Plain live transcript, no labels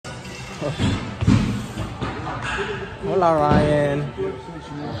Hola, Ryan.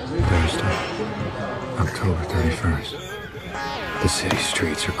 Thursday, October 31st. The city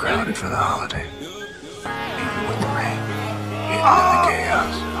streets are crowded for the holiday. Even with the rain, even in the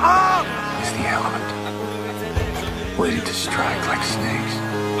chaos, is the element. Waiting to strike like snakes.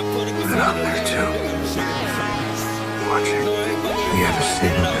 But I'm there too. Watching. We have a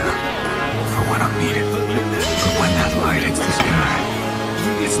signal now for when I'm needed. But when that light hits the sky,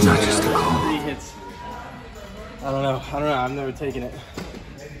 it's not just a call. 3 hits. I don't know. I've never taken it.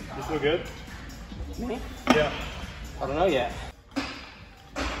 You feel good? Me? Yeah. I don't know yet.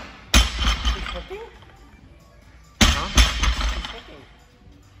 Huh?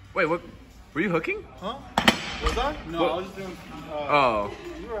 Wait, what? Were you hooking? Huh? Was I? No, what? I was just doing. Oh.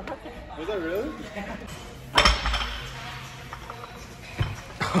 You were hooking. Was I really?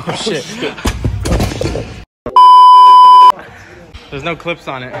 Oh shit. There's no clips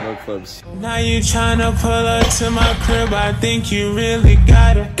on it. No clips. Now you tryna pull up to my crib, I think you really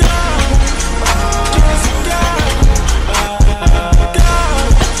gotta go.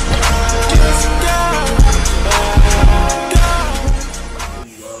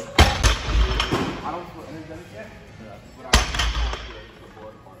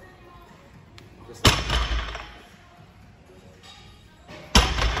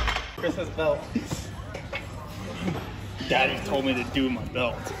 Chris's belt. Daddy told me to do my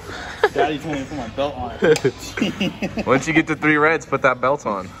belt. Daddy told me to put my belt on. Once you get to 3 reds, put that belt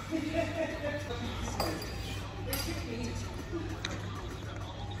on.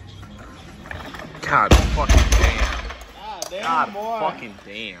 God fucking damn. God fucking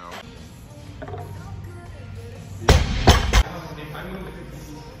damn.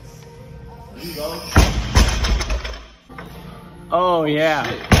 Oh yeah.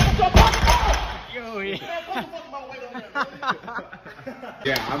 Yo, yeah.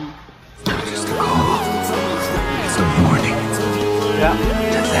 Yeah, I'm. It's not just a call. It's a warning. Yeah.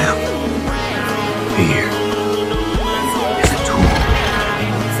 To them. Fear is a tool.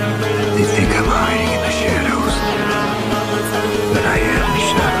 They think I'm hiding in the shadows. But I am the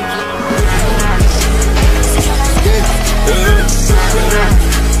shadows.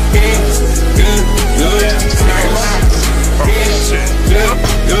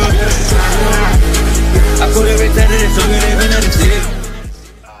 I put everything in it, so good even in the city.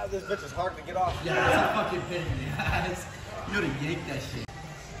 This bitch is hard to get off. Yeah, that's a fucking pain in the ass. You know to yank that shit.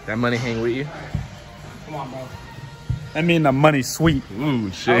 That money hang with you? Come on, bro. I mean the money's sweet.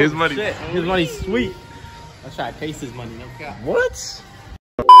 Ooh, shit. His money. Shit. His money's sweet. Let's try to taste his money. No cap. What?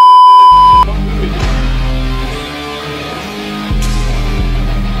 Come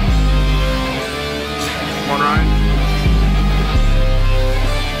on, Ryan.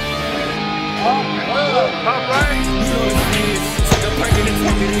 Top right.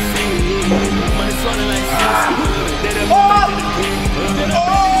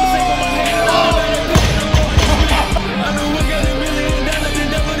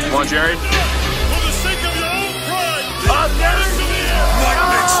 Come on, Jerry. For the sake of your own pride, My next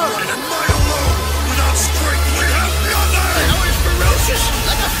run and mine alone. Without strength, we have nothing. Power is ferocious,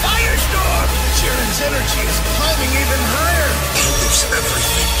 like a firestorm. Jiren's energy is climbing even higher. I lose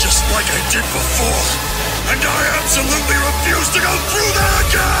everything just like I did before. And I absolutely refuse to go through that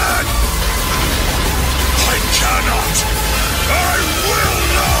again. I cannot. I will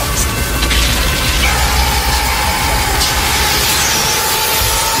not.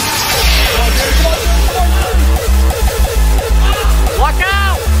 Watch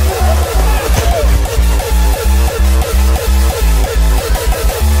out!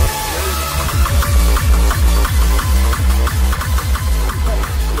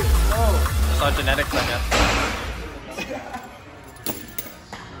 It's all genetics, I guess.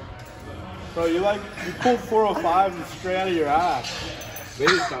 Bro, you pulled 405s and straight out of your ass. They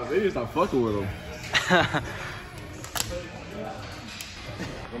just stopped fucking with him.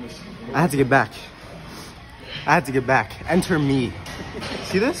 I had to get back. Enter me.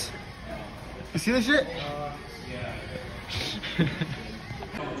 See this? You see this shit?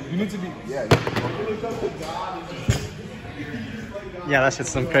 You need to be. Yeah. Yeah, that's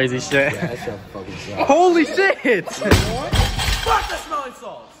just some crazy shit. That shit fucking sucks. Holy shit! Fuck the smelling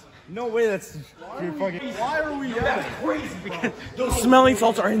salts! No way that's fucking. Why are we yelling? Crazy because those smelling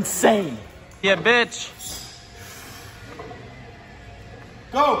salts are insane. Yeah, bitch.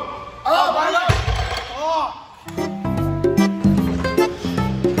 Go! Oh, my God! Oh!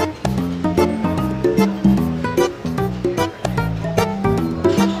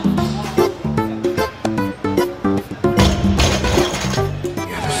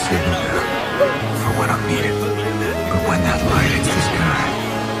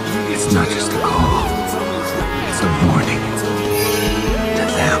 It's not just a call. It's a warning. To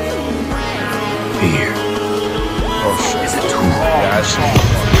them. Fear is a tool. Yeah, I see.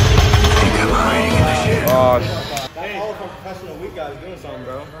 Think I'm hiding in the shadows. Oh, That all from Professional Weak Guy is doing something,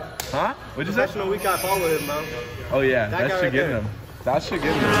 bro. huh? What'd you say? Professional Weak Guy follow him, bro. Oh yeah, That that guy should right get there. him. That should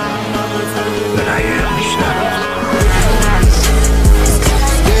get him. But I am the shadows.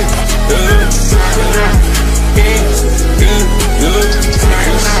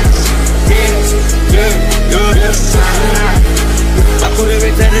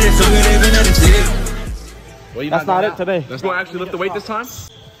 Well, That's not it today. Let's go actually lift the weight this time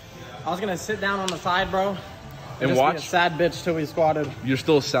I was gonna sit down on the side, bro. and Just be a watch. sad bitch till we squatted. You're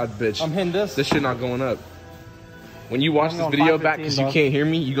still a sad bitch. I'm hitting this. This shit not going up. When you watch I'm this going video back 515, because you bro. can't hear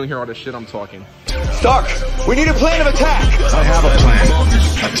me, you're gonna hear all the shit I'm talking. Stark, we need a plan of attack. I have a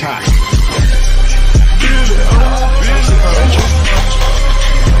plan. Attack.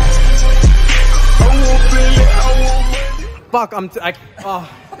 Fuck,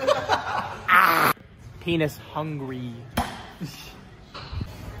 penis hungry.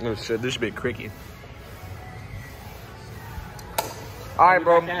 Oh shit, this should be cricky. Alright,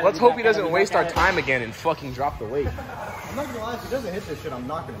 bro, let's hope he doesn't waste our time again and fucking drop the weight. I'm not gonna lie, if he doesn't hit this shit, I'm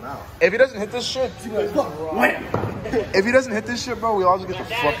knocking him out. If he doesn't hit this shit, if he doesn't hit this shit, bro, we all just get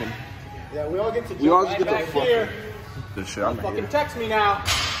the fucking. Yeah, we all get to We all just get the Back fucking. here. This shit, I'm Fucking here. text me now.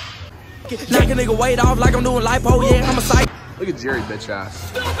 Knock a nigga weight off like I'm doing lipo, yeah, I'm a psych. Look at Jerry, bitch ass.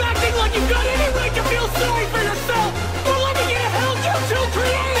 Stop acting like you've got any right to feel sorry for yourself for living in a hell you two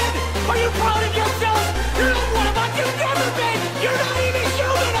created. Are you proud of yourself? You're not one of us. You've never been. You're not even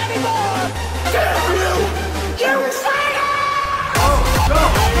human anymore. Damn you! You traitor!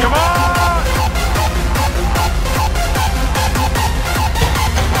 Come on!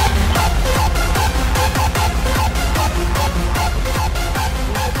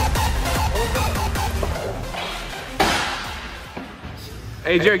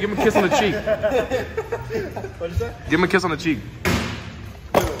 Hey Jerry, give him a kiss on the cheek. What'd you say? Give him a kiss on the cheek.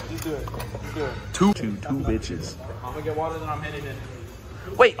 Just do it. Just do it. Two bitches. I'm gonna get water, then I'm hitting it.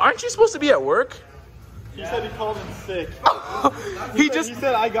 Wait, aren't you supposed to be at work? He said he called in sick. He He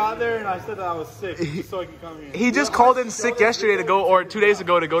said I got there and I said that I was sick just so I could come here. He just called in sick yesterday to go, or 2 days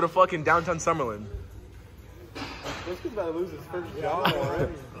ago to go to fucking downtown Summerlin. This kid's about to lose his first job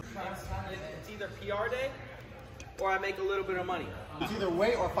already. It's either PR day or I make a little bit of money. It's either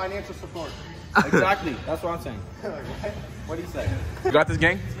weight or financial support. Exactly. That's what I'm saying. What do you say? You got this,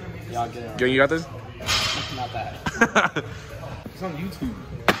 gang? Yeah, I'll get it. Gang, you got this? Not bad. It's on YouTube.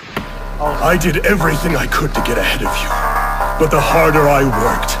 I did everything I could to get ahead of you. But the harder I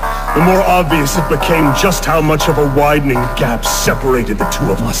worked, the more obvious it became just how much of a widening gap separated the two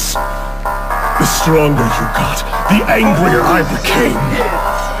of us. The stronger you got, the angrier I became.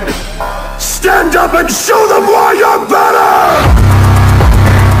 Stand up and show them why you're better!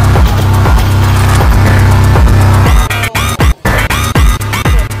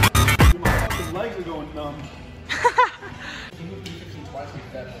 His legs are going numb.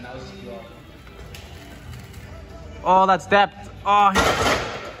 Oh, that's depth. Oh.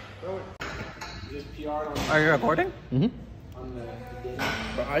 Are you recording?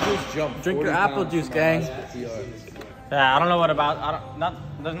 But I just jumped. Drink your apple juice, gang. Yeah, I don't know what about.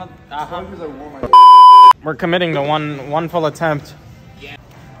 There's not. We're committing to one full attempt.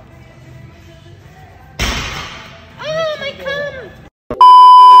 Oh my god!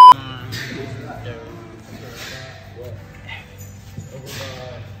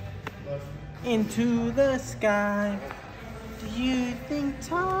 Into the sky. Do you think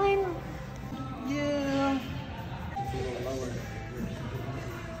time? Yeah.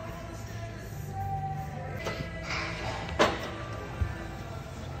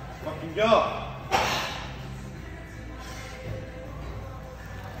 Fucking go.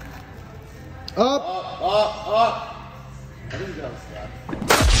 Up. I think you gotta stop.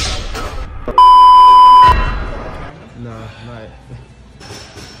 No, not.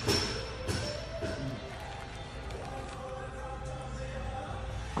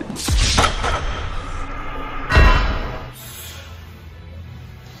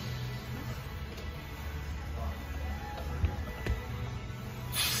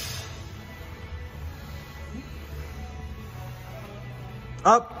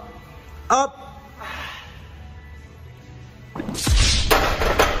 Up. Up.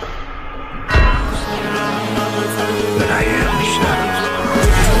 But I am the shadows.